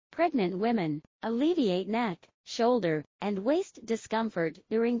pregnant women, alleviate neck, shoulder, and waist discomfort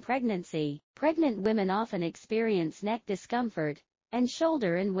during pregnancy. Pregnant women often experience neck discomfort and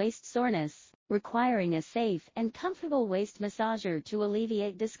shoulder and waist soreness, requiring a safe and comfortable waist massager to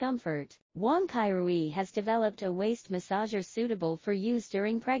alleviate discomfort. Wangkairui has developed a waist massager suitable for use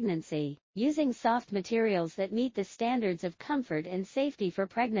during pregnancy, using soft materials that meet the standards of comfort and safety for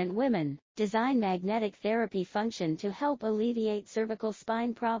pregnant women. Design magnetic therapy function to help alleviate cervical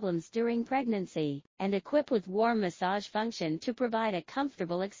spine problems during pregnancy, and equip with warm massage function to provide a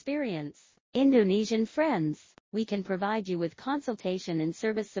comfortable experience. Indonesian friends, we can provide you with consultation and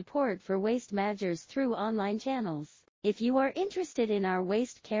service support for waist massagers through online channels. If you are interested in our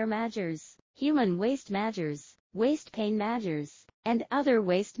waist care massagers, human waist massagers, waist pain massagers, and other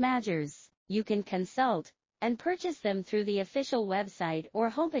waist massagers, you can consult and purchase them through the official website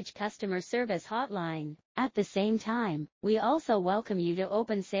or homepage customer service hotline. At the same time, we also welcome you to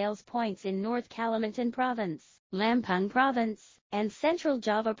open sales points in North Kalimantan Province, Lampung Province, and Central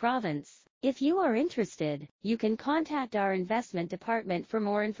Java Province. If you are interested, you can contact our investment department for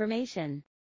more information.